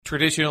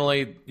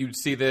Traditionally, you'd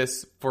see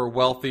this for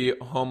wealthy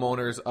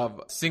homeowners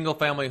of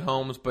single-family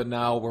homes, but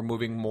now we're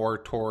moving more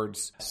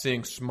towards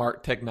seeing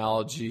smart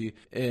technology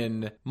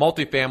in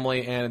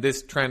multifamily, and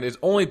this trend is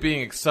only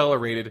being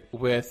accelerated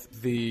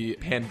with the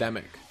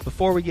pandemic.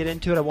 Before we get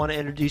into it, I want to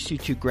introduce you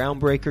to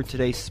Groundbreaker,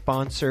 today's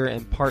sponsor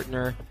and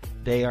partner.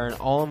 They are an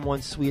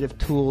all-in-one suite of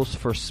tools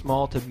for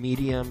small to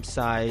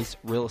medium-sized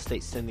real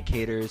estate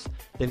syndicators.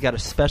 They've got a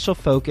special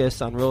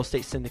focus on real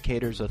estate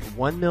syndicators with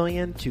 1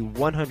 million to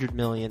 100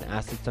 million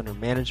assets under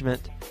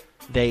management.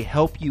 They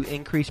help you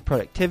increase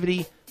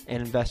productivity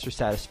and investor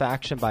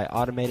satisfaction by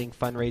automating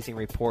fundraising,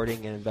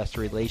 reporting, and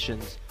investor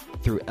relations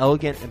through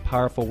elegant and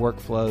powerful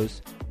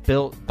workflows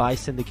built by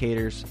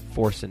syndicators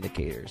for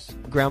syndicators.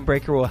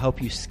 Groundbreaker will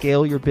help you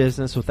scale your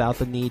business without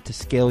the need to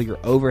scale your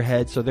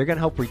overhead. So they're going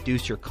to help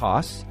reduce your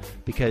costs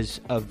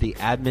because of the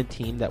admin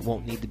team that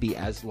won't need to be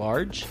as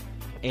large.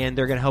 And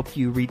they're going to help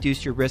you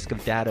reduce your risk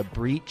of data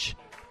breach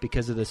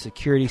because of the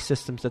security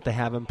systems that they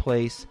have in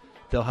place.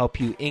 They'll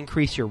help you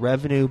increase your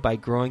revenue by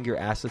growing your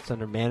assets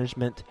under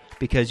management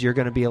because you're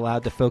going to be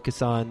allowed to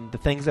focus on the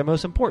things that are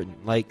most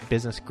important, like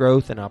business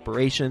growth and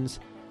operations,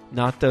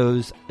 not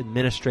those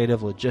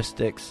administrative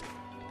logistics.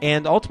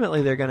 And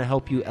ultimately, they're going to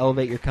help you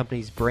elevate your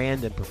company's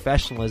brand and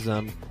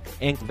professionalism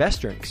and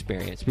investor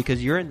experience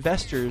because your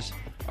investors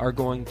are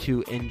going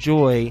to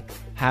enjoy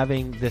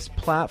having this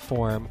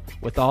platform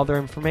with all their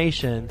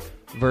information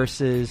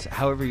versus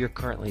however you're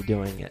currently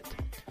doing it.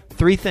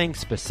 3 things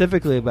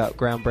specifically about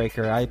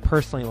Groundbreaker I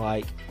personally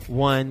like.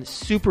 1,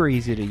 super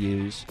easy to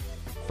use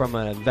from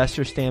an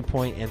investor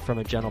standpoint and from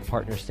a general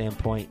partner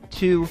standpoint.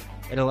 2,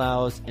 it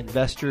allows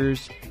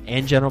investors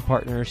and general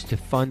partners to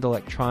fund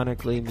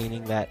electronically,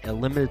 meaning that a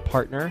limited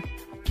partner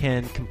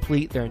can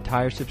complete their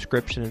entire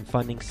subscription and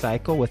funding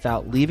cycle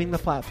without leaving the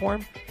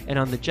platform. And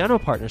on the general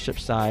partnership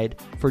side,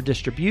 for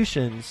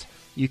distributions,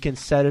 you can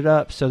set it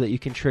up so that you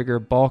can trigger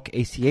bulk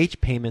ACH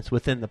payments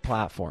within the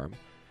platform.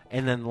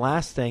 And then the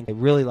last thing I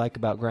really like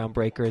about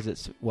Groundbreaker is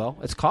it's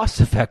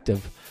cost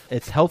effective.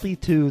 It's healthy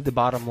to the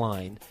bottom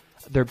line.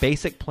 Their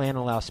basic plan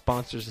allows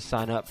sponsors to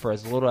sign up for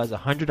as little as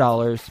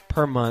 $100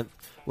 per month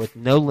with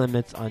no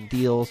limits on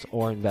deals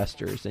or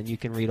investors. And you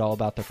can read all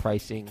about the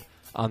pricing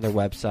on their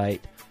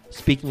website.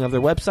 Speaking of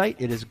their website,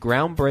 it is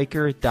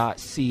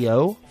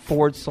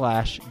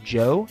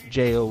groundbreaker.co/Joe,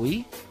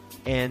 J-O-E.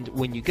 And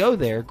when you go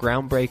there,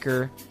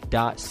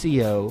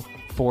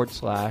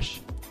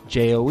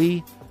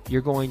 groundbreaker.co/Joe,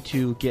 you're going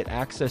to get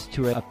access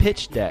to a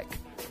pitch deck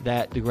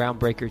that the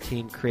Groundbreaker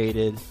team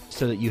created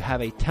so that you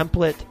have a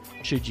template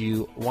should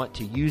you want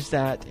to use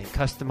that and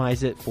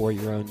customize it for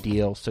your own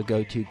deal. So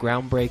go to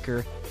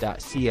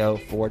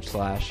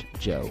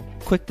groundbreaker.co/Joe.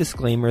 Quick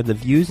disclaimer, the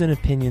views and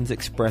opinions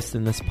expressed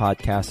in this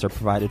podcast are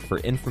provided for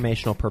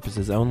informational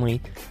purposes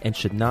only and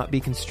should not be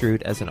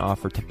construed as an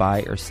offer to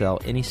buy or sell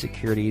any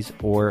securities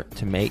or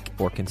to make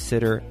or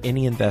consider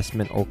any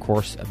investment or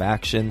course of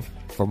action.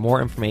 For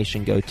more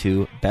information, go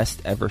to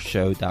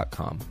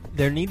bestevershow.com.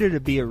 There needed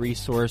to be a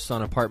resource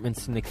on apartment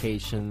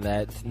syndication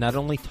that not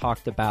only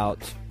talked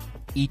about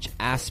each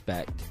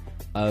aspect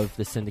of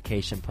the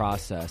syndication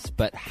process,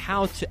 but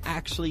how to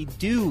actually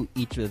do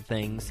each of the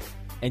things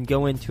and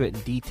go into it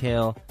in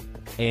detail.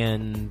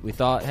 And we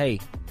thought, hey,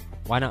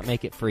 why not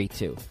make it free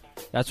too?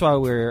 That's why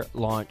we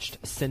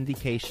launched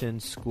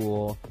Syndication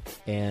School,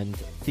 and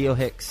Theo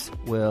Hicks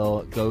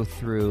will go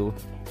through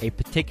a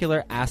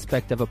particular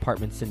aspect of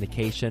apartment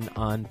syndication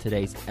on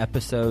today's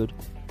episode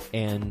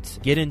and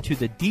get into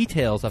the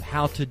details of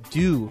how to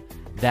do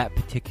that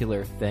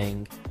particular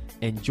thing.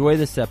 Enjoy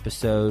this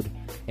episode,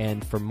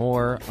 and for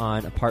more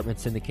on apartment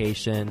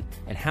syndication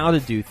and how to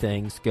do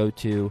things, go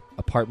to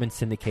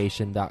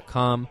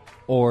apartmentsyndication.com,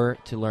 or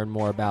to learn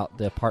more about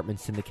the Apartment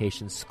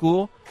Syndication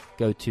School,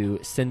 go to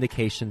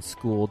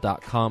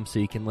syndicationschool.com so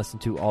you can listen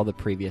to all the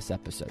previous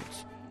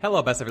episodes.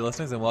 Hello, best ever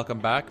listeners, and welcome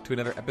back to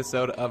another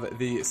episode of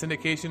the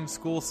Syndication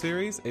School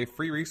series, a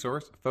free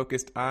resource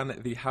focused on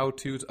the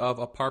how-tos of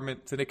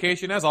apartment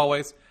syndication. As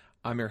always,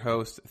 I'm your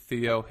host,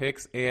 Theo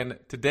Hicks, and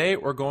today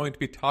we're going to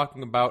be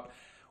talking about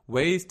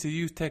ways to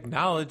use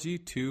technology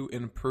to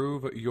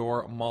improve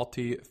your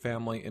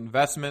multifamily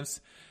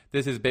investments.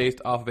 This is based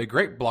off of a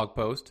great blog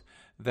post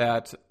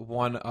that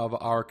one of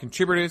our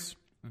contributors,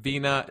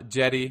 Vina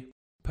Jetty,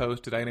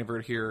 posted. I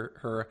interviewed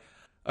her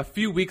a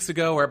few weeks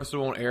ago. Our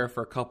episode won't air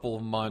for a couple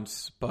of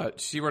months,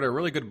 but she wrote a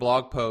really good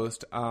blog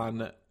post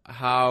on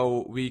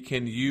how we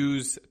can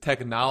use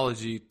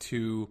technology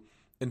to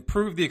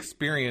improve the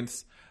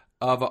experience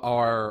of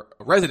our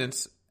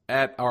residents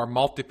at our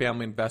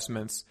multifamily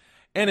investments,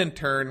 and in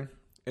turn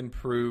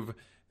improve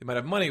the amount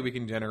of money we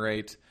can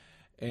generate,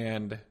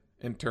 and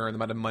in turn the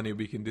amount of money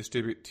we can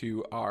distribute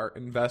to our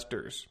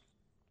investors.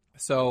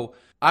 So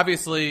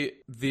obviously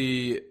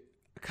the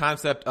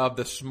concept of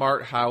the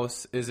smart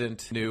house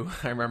isn't new.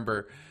 I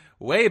remember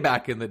way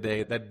back in the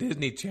day that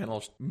Disney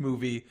Channel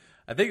movie,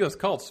 I think it was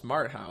called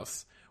Smart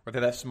House, where they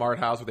had that smart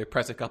house where they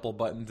press a couple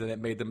buttons and it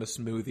made them a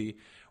smoothie.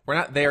 We're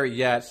not there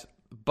yet,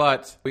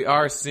 but we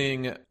are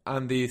seeing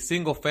on the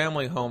single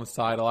family home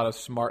side a lot of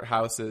smart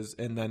houses.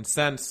 And then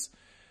since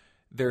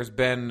there's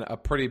been a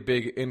pretty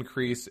big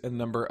increase in the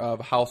number of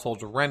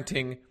households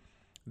renting.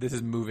 This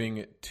is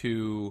moving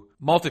to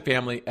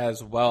multifamily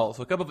as well.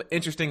 So a couple of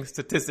interesting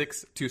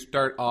statistics to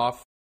start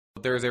off.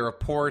 There's a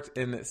report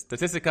in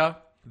Statistica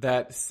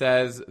that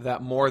says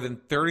that more than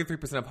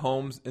 33% of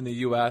homes in the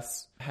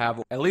U.S.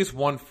 have at least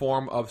one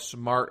form of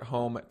smart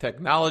home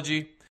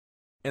technology.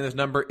 And this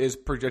number is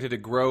projected to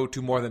grow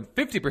to more than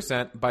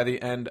 50% by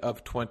the end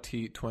of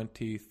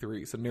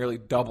 2023. So nearly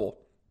double.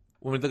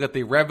 When we look at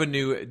the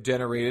revenue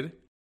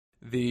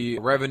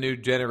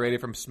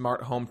generated from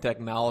smart home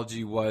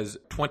technology was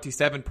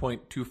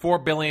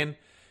 $27.24 billion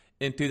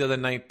in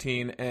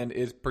 2019 and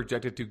is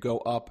projected to go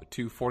up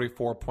to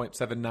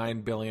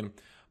 $44.79 billion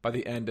by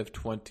the end of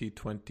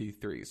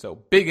 2023. So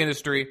big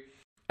industry.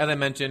 As I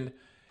mentioned,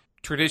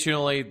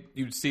 traditionally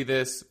you'd see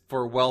this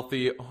for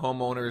wealthy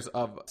homeowners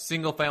of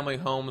single-family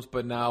homes,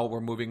 but now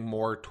we're moving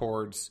more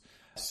towards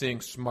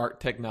seeing smart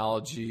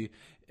technology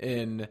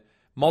in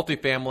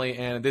multifamily,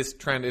 and this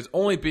trend is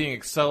only being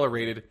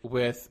accelerated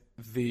with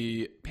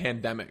the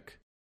pandemic.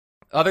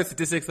 Other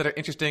statistics that are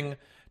interesting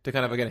to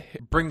kind of, again,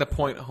 bring the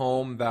point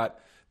home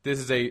that this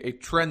is a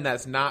trend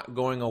that's not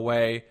going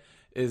away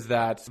is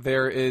that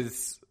there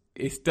is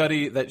a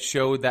study that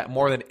showed that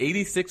more than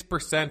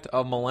 86%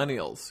 of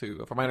millennials,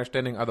 who, from my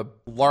understanding, are the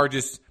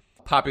largest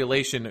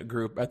population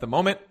group at the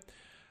moment,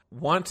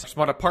 want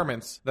smart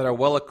apartments that are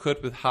well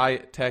equipped with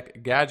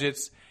high-tech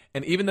gadgets.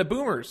 And even the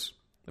boomers,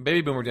 the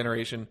baby boomer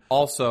generation,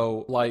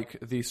 also like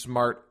the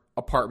smart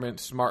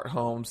apartments, smart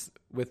homes,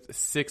 with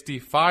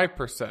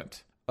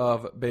 65%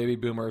 of baby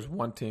boomers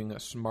wanting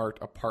smart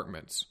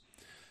apartments.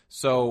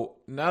 So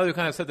now that we've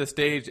kind of set the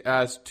stage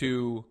as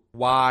to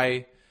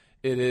why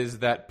it is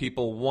that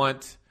people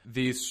want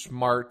these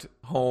smart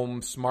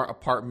home, smart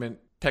apartment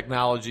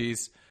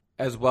technologies,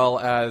 as well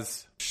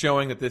as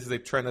showing that this is a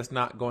trend that's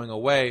not going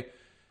away,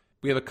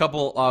 we have a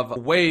couple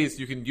of ways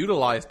you can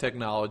utilize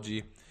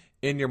technology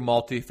in your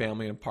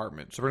multifamily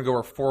apartment. So we're going to go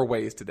over 4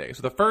 ways today.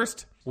 So the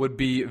first would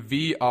be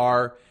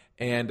VR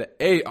and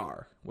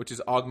AR, which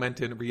is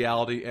augmented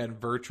reality and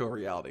virtual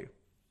reality.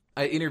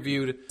 I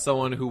interviewed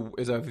someone who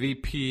is a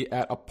VP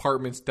at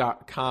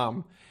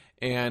apartments.com,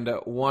 and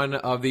one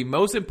of the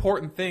most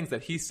important things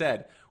that he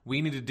said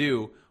we need to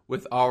do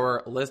with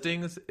our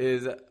listings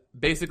is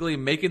basically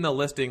making the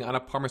listing on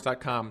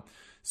apartments.com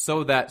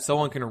so that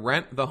someone can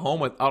rent the home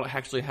without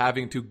actually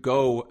having to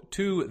go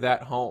to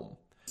that home.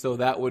 So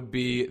that would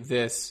be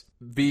this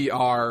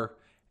VR,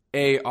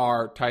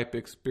 AR type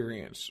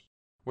experience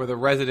where the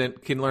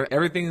resident can learn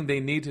everything they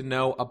need to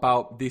know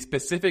about the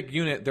specific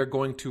unit they're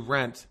going to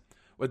rent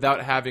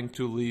without having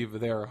to leave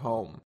their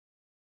home.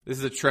 This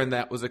is a trend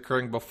that was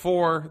occurring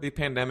before the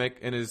pandemic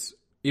and is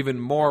even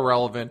more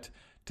relevant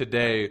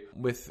today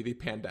with the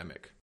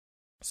pandemic.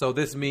 So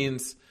this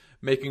means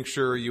making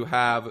sure you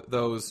have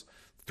those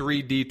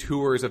 3D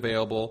tours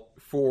available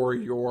for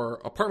your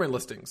apartment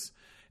listings.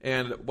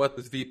 And what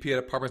this VP at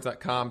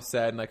apartments.com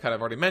said, and I kind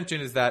of already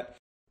mentioned, is that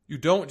you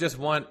don't just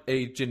want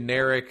a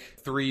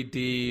generic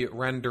 3D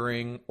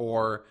rendering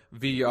or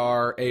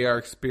VR, AR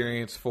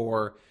experience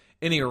for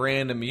any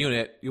random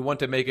unit. You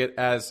want to make it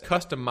as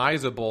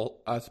customizable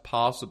as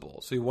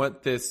possible. So you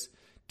want this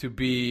to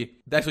be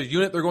the actual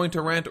unit they're going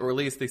to rent, or at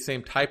least the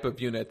same type of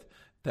unit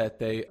that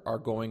they are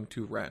going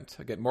to rent.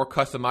 Again, more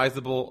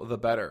customizable, the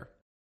better.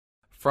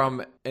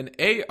 From an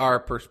AR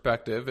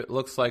perspective, it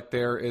looks like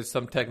there is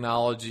some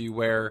technology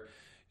where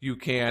you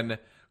can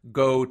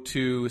go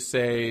to,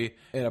 say,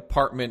 an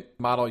apartment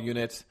model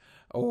unit,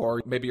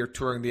 or maybe you're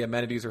touring the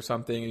amenities or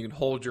something, and you can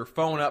hold your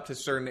phone up to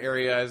certain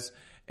areas,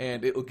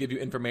 and it will give you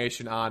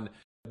information on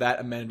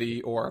that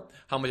amenity or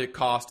how much it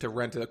costs to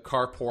rent a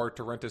carport,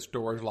 to rent a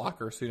storage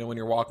locker. So, when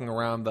you're walking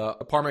around the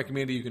apartment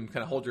community, you can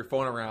kind of hold your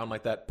phone around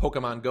like that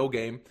Pokemon Go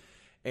game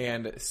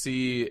and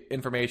see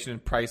information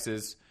and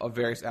prices of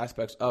various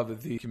aspects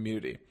of the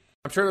community.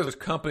 I'm sure there's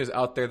companies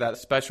out there that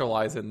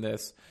specialize in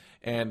this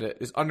and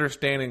is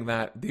understanding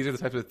that these are the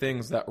types of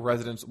things that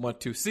residents want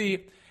to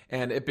see.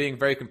 And it being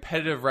very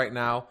competitive right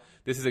now,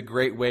 this is a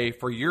great way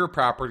for your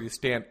property to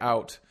stand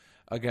out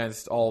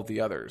against all of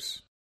the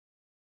others.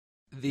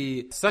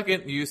 The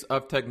second use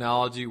of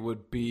technology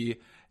would be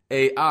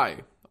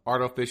AI,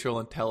 artificial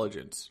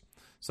intelligence.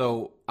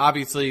 So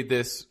obviously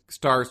this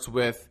starts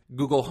with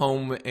Google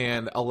Home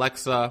and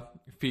Alexa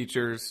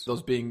features,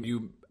 those being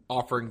you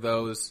offering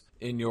those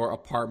in your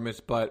apartments,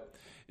 but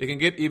it can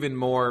get even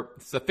more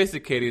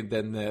sophisticated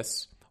than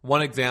this.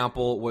 One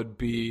example would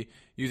be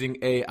using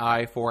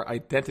AI for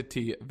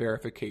identity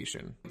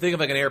verification. Think of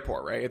like an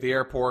airport, right? At the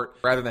airport,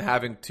 rather than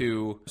having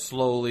to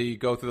slowly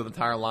go through the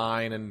entire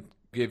line and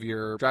give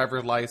your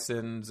driver's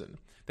license and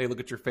they look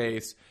at your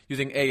face,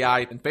 using AI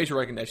and facial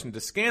recognition to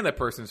scan that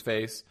person's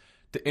face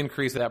to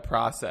increase that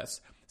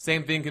process.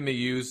 Same thing can be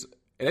used,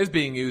 it is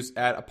being used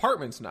at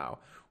apartments now,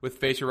 with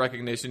facial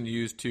recognition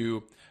used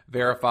to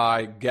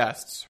verify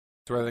guests.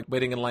 So rather than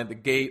waiting in line at the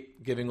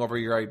gate, giving over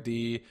your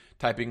ID,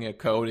 typing a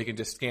code, you can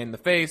just scan the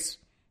face,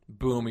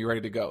 boom, you're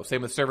ready to go.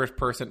 Same with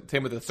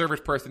the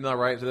service personnel,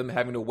 right? So them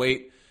having to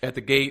wait at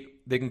the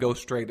gate, they can go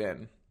straight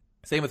in.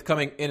 Same with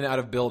coming in and out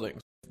of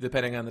buildings.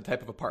 depending on the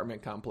type of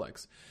apartment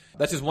complex.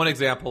 That's just one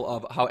example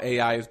of how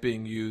AI is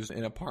being used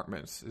in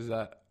apartments, is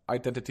that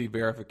identity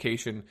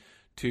verification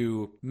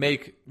to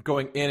make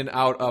going in and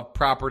out of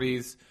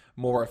properties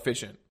more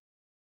efficient.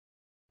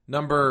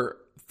 Number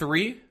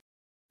 3,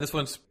 this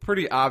one's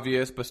pretty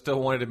obvious, but still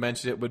wanted to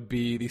mention it, would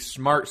be the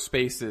smart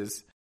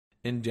spaces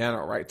in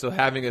general, right? So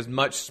having as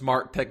much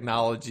smart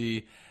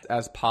technology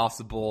as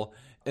possible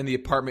in the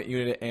apartment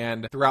unit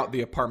and throughout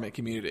the apartment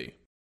community.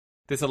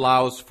 This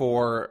allows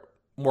for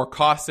more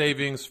cost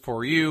savings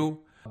for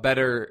you,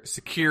 better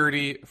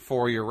security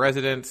for your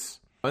residents,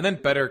 and then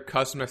better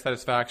customer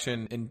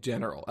satisfaction in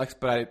general,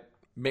 expedite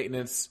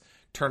maintenance,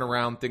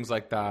 turnaround, things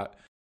like that.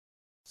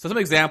 So some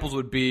examples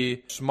would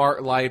be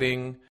smart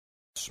lighting,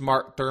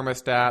 smart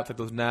thermostats, like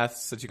those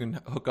Nests that you can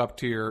hook up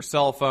to your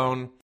cell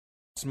phone,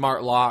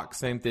 smart lock,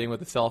 same thing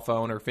with a cell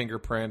phone or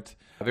fingerprint,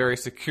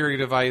 various security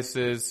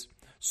devices,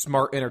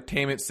 smart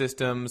entertainment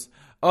systems,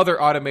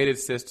 other automated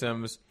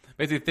systems,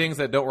 basically things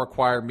that don't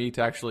require me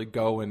to actually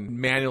go and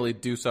manually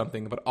do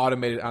something, but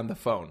automate it on the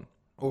phone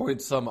or in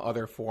some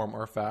other form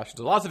or fashion.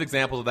 So lots of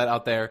examples of that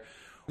out there.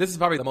 This is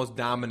probably the most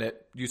dominant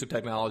use of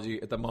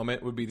technology at the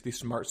moment, would be these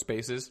smart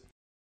spaces.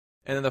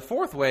 And then the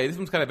fourth way, this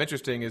one's kind of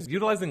interesting, is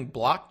utilizing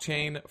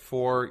blockchain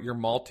for your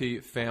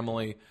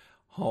multi-family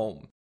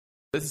home.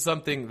 This is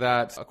something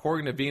that,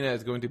 according to Vina,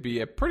 is going to be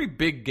a pretty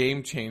big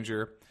game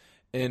changer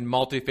in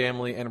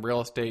multifamily and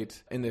real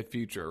estate in the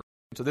future.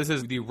 So this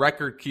is the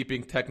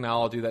record-keeping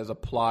technology that is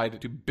applied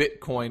to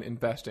Bitcoin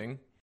investing.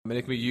 And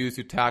it can be used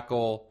to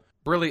tackle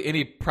really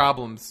any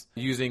problems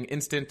using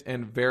instant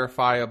and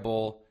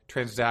verifiable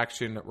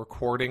transaction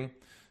recording.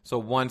 So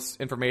once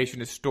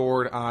information is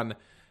stored on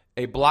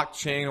a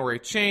blockchain or a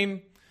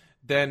chain,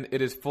 then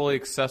it is fully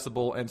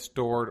accessible and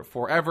stored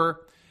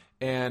forever.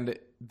 And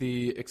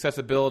the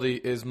accessibility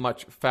is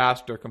much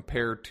faster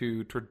compared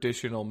to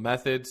traditional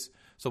methods.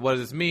 So what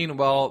does this mean?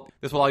 Well,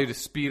 this will allow you to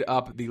speed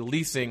up the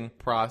leasing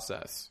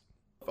process,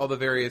 all the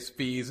various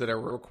fees that are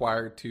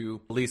required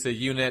to lease a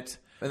unit,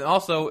 and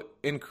also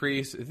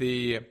increase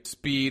the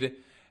speed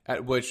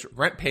at which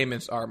rent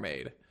payments are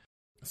made.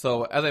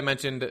 So as I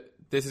mentioned,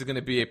 this is going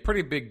to be a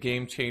pretty big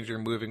game changer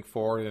moving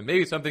forward, and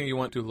maybe something you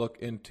want to look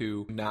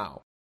into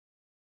now.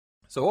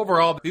 So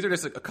overall, these are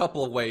just a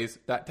couple of ways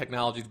that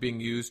technology is being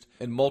used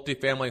in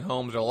multifamily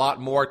homes. There's a lot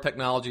more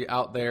technology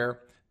out there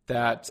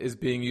that is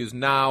being used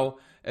now,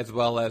 as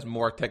well as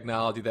more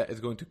technology that is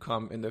going to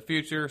come in the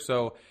future.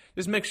 So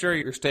just make sure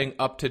you're staying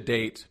up to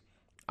date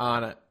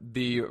on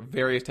the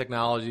various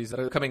technologies that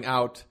are coming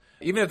out,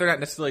 even if they're not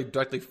necessarily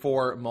directly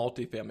for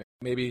multifamily.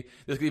 Maybe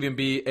this could even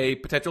be a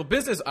potential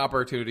business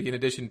opportunity in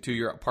addition to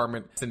your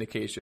apartment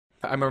syndication.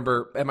 I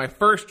remember at my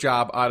first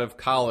job out of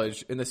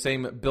college, in the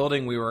same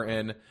building we were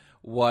in,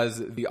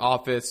 was the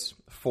office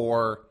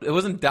for, it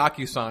wasn't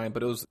DocuSign,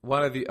 but it was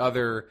one of the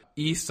other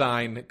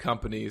e-sign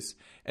companies.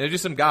 And it was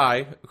just some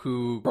guy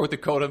who wrote the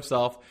code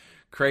himself,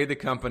 created the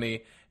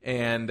company,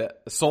 and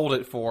sold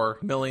it for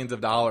millions of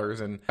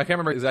dollars. And I can't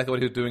remember exactly what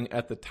he was doing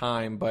at the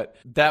time, but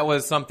that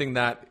was something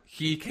that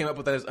he came up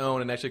with on his own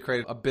and actually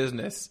created a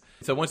business.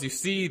 So once you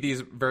see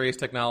these various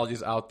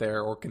technologies out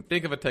there, or can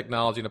think of a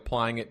technology and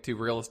applying it to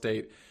real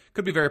estate,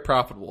 could be very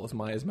profitable is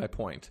my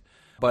point.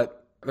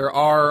 But there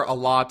are a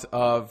lot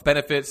of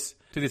benefits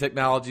to these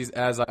technologies,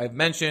 as I've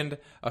mentioned.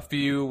 A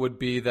few would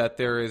be that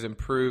there is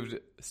improved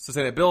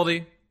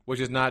sustainability,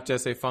 which is not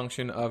just a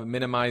function of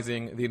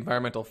minimizing the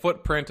environmental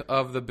footprint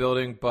of the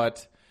building,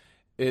 but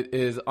it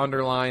is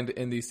underlined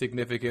in the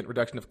significant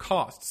reduction of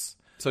costs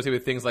associated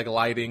with things like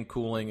lighting,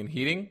 cooling, and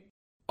heating.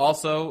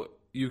 Also,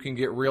 you can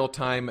get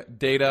real-time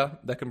data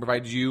that can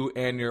provide you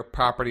and your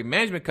property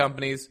management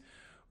companies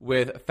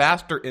with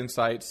faster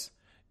insights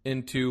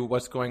into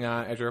what's going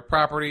on at your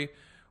property,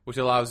 which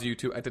allows you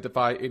to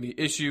identify any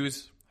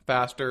issues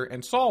faster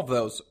and solve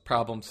those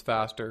problems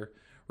faster,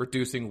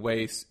 reducing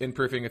waste,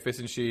 improving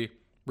efficiency,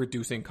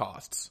 reducing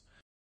costs.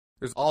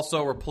 There's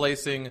also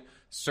replacing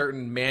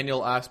certain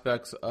manual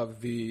aspects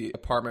of the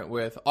apartment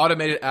with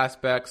automated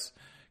aspects,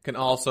 can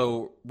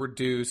also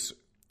reduce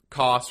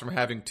costs from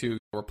having to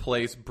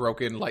replace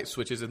broken light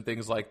switches and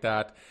things like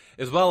that,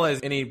 as well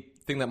as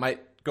anything that might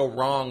go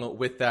wrong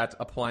with that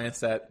appliance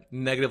that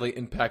negatively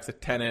impacts a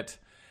tenant,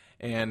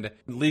 and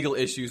legal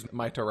issues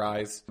might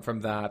arise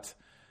from that,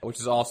 which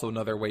is also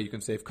another way you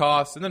can save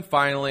costs. And then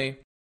finally,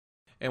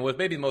 and what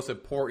may be most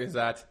important, is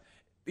that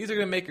these are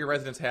going to make your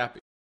residents happy.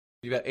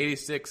 You've got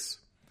 86%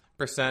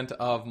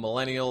 of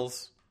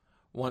millennials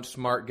want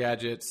smart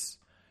gadgets.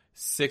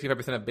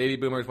 65% of baby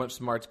boomers want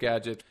smart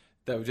gadgets.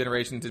 The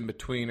generations in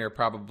between are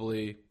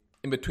probably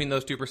in between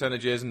those two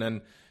percentages, and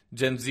then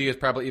Gen Z is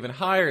probably even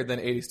higher than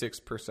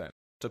 86%.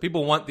 So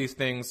people want these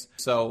things,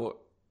 so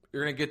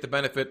you're going to get the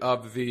benefit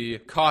of the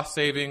cost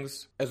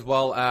savings as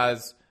well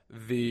as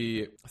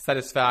the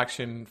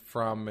satisfaction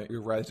from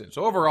your residents.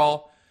 So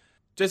overall,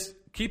 just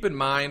keep in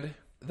mind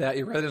that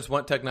your residents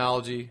want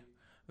technology,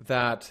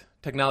 that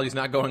technology is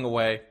not going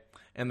away,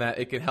 and that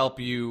it can help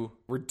you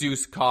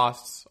reduce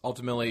costs,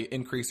 ultimately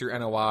increase your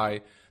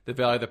NOI, the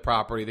value of the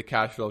property, the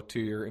cash flow to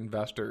your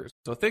investors.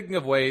 So thinking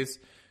of ways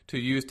to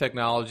use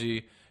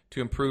technology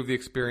to improve the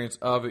experience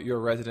of your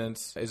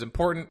residents is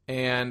important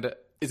and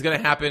is going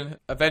to happen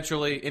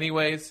eventually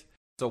anyways.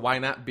 So why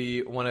not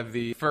be one of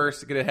the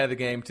first to get ahead of the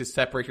game to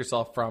separate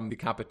yourself from the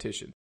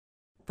competition?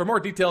 For more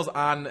details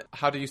on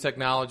how to use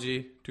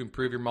technology to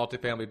improve your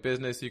multifamily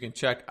business, you can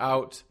check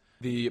out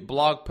the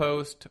blog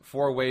post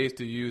 4 ways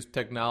to use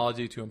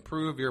technology to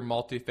improve your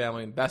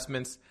multifamily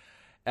investments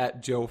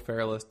at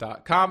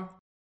joefairless.com.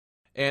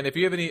 And if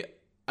you have any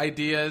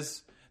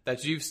ideas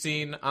that you've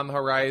seen on the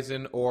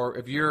horizon, or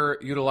if you're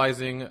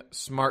utilizing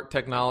smart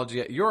technology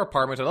at your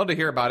apartment, I'd love to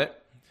hear about it.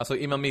 So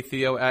email me,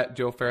 Theo at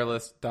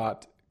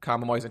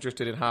joefairless.com. I'm always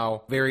interested in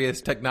how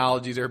various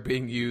technologies are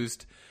being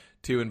used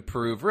to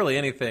improve really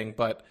anything,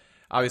 but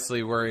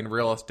obviously we're in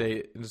real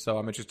estate, and so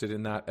I'm interested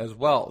in that as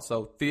well.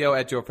 So Theo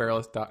at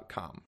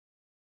joefairless.com.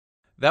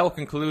 That will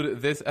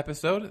conclude this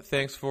episode.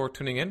 Thanks for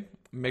tuning in.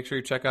 Make sure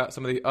you check out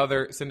some of the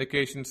other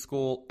Syndication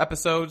School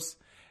episodes,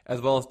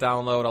 as well as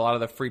download a lot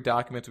of the free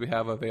documents we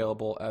have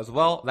available as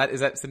well. That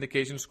is at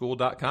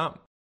syndicationschool.com.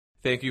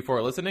 Thank you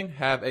for listening.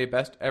 Have a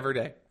best ever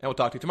day, and we'll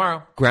talk to you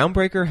tomorrow.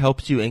 Groundbreaker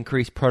helps you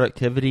increase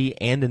productivity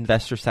and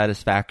investor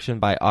satisfaction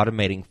by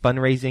automating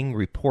fundraising,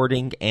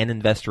 reporting, and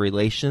investor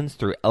relations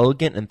through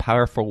elegant and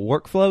powerful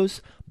workflows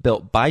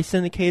built by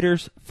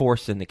syndicators for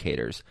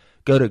syndicators.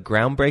 Go to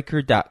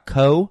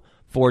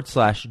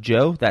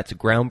groundbreaker.co/Joe. That's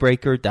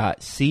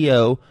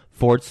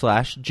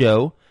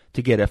groundbreaker.co/Joe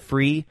to get a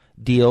free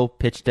deal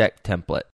pitch deck template.